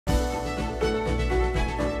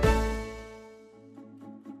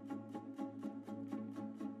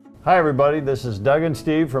Hi everybody, this is Doug and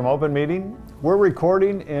Steve from Open Meeting. We're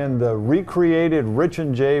recording in the recreated Rich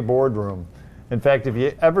and Jay boardroom. In fact, if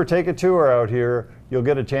you ever take a tour out here, you'll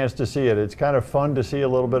get a chance to see it. It's kind of fun to see a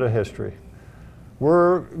little bit of history.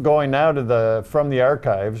 We're going now to from the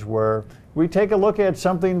archives, where we take a look at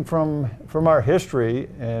something from our history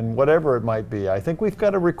and whatever it might be. I think we've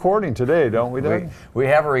got a recording today, don't we, Doug? We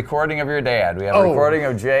have a recording of your dad. We have a recording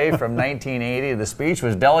of Jay from 1980. The speech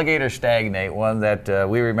was Delegate or Stagnate, one that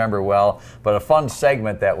we remember well, but a fun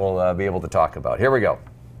segment that we'll be able to talk about. Here we go.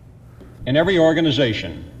 In every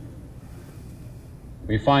organization,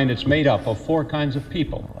 we find it's made up of four kinds of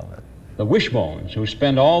people. The wishbones, who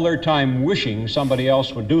spend all their time wishing somebody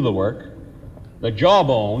else would do the work. The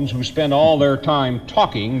jawbones, who spend all their time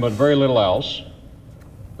talking but very little else.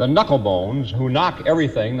 The knucklebones, who knock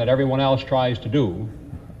everything that everyone else tries to do.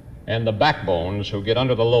 And the backbones, who get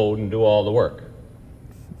under the load and do all the work.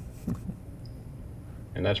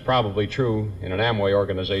 And that's probably true in an Amway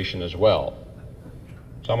organization as well.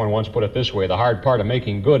 Someone once put it this way: the hard part of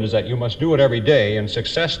making good is that you must do it every day, and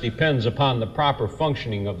success depends upon the proper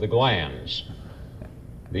functioning of the glands,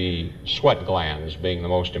 the sweat glands being the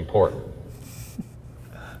most important.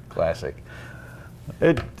 Classic.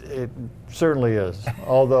 It certainly is.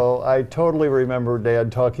 Although I totally remember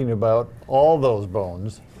Dad talking about all those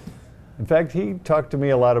bones. In fact, he talked to me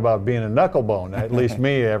a lot about being a knucklebone, at least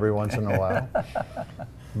me every once in a while.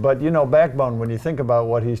 But you know, backbone, when you think about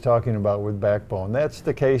what he's talking about with backbone, that's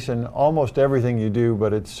the case in almost everything you do,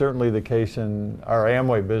 but it's certainly the case in our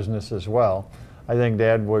Amway business as well. I think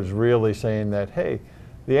Dad was really saying that, hey,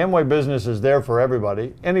 the Amway business is there for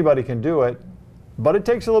everybody. Anybody can do it, but it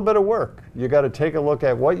takes a little bit of work. You got to take a look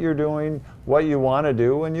at what you're doing, what you want to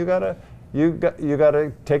do, and you got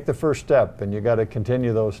to take the first step, and you got to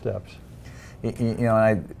continue those steps. You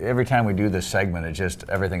know, every time we do this segment, it just,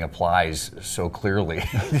 everything applies so clearly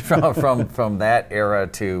from that era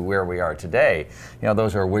to where we are today. You know,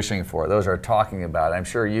 those are wishing for, those are talking about. I'm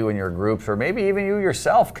sure you and your groups, or maybe even you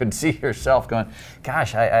yourself, could see yourself going,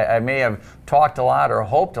 gosh, I may have talked a lot or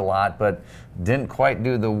hoped a lot, but didn't quite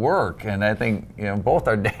do the work. And I think, you know, both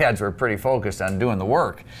our dads were pretty focused on doing the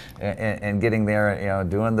work and getting there, you know,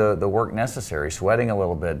 doing the work necessary, sweating a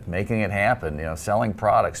little bit, making it happen, you know, selling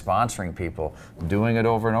products, sponsoring people, doing it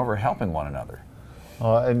over and over, helping one another.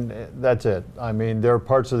 And that's it. I mean, there are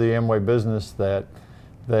parts of the Amway business that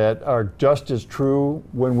are just as true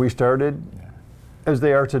when we started as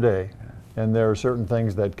they are today. And there are certain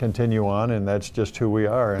things that continue on, and that's just who we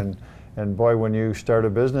are. And boy, when you start a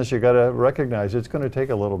business, you got to recognize it's going to take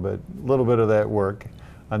a little bit of that work.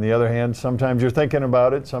 On the other hand, sometimes you're thinking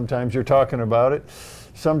about it, sometimes you're talking about it,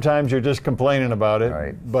 sometimes you're just complaining about it,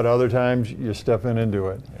 right. But other times you step in and do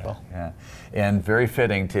it. Yeah. And very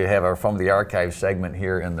fitting to have our From the Archives segment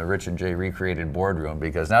here in the Rich and Jay recreated boardroom,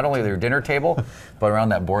 because not only their dinner table, but around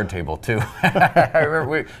that board table too.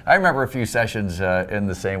 I remember a few sessions in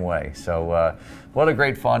the same way. So what a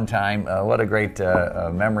great fun time. What a great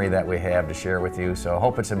memory that we have to share with you. So I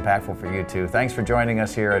hope it's impactful for you too. Thanks for joining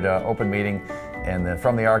us here at Open Meeting and the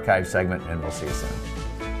From the Archives segment, and we'll see you soon.